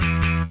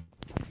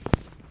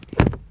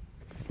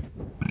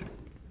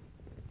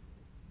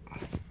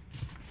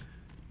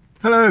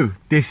Hello,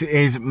 this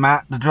is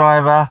Matt the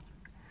driver.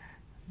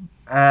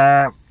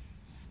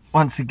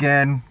 Once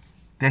again,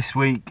 this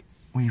week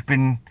we've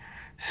been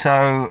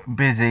so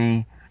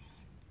busy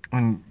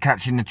on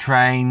catching the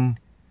train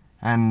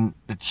and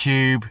the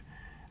tube,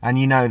 and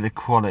you know the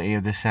quality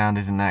of the sound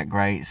isn't that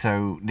great,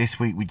 so this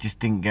week we just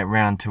didn't get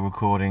round to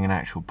recording an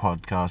actual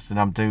podcast, and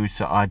I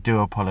do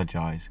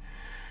apologise.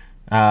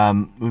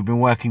 We've been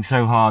working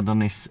so hard on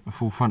this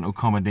full frontal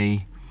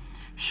comedy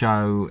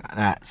show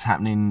that's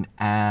happening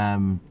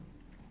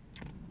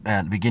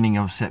at the beginning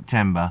of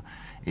September.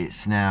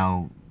 It's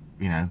now,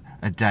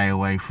 a day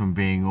away from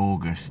being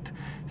August,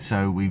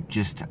 so we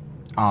just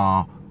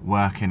are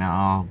working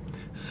our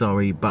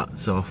sorry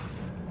butts off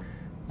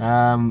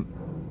to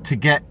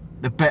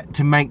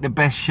make the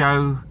best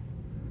show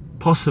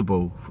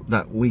possible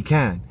that we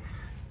can.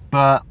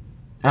 But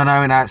I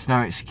know that's no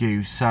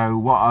excuse, so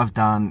what I've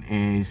done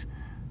is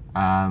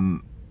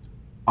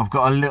I've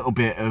got a little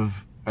bit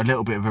of a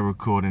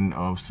recording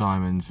of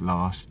Simon's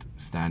last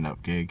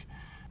stand-up gig,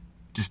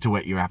 just to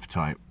whet your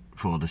appetite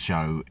for the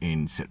show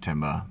in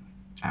September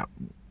at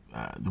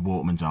the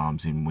Waterman's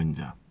Arms in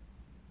Windsor.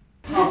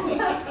 I'm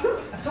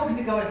talking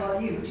to guys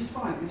like you, which is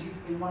fine because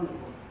you've been wonderful,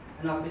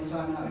 and I've been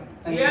Simon Owen.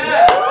 Thank you.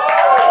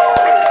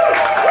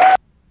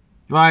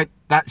 Right,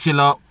 that's your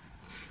lot.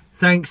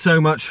 Thanks so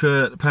much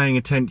for paying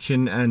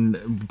attention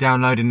and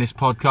downloading this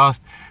podcast.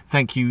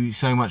 Thank you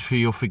so much for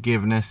your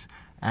forgiveness,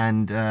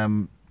 and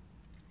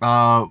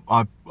I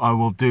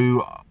will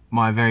do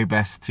my very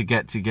best to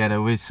get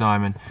together with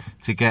Simon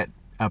to get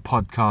a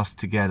podcast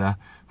together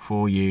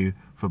for you,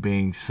 for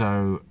being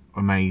so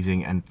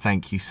amazing, and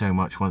thank you so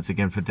much once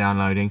again for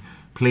downloading.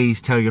 Please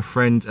tell your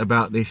friends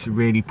about this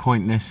really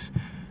pointless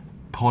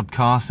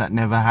podcast that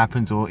never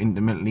happens or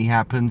intimately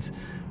happens.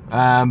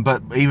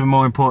 But even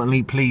more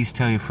importantly, please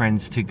tell your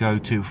friends to go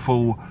to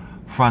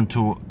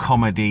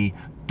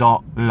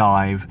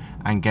fullfrontalcomedy.live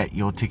and get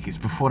your tickets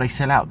before they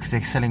sell out, because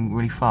they're selling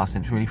really fast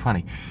and it's really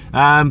funny.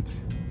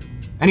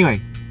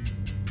 Anyway,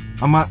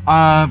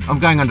 I'm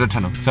going under a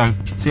tunnel, so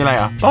see you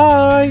later.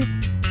 Bye!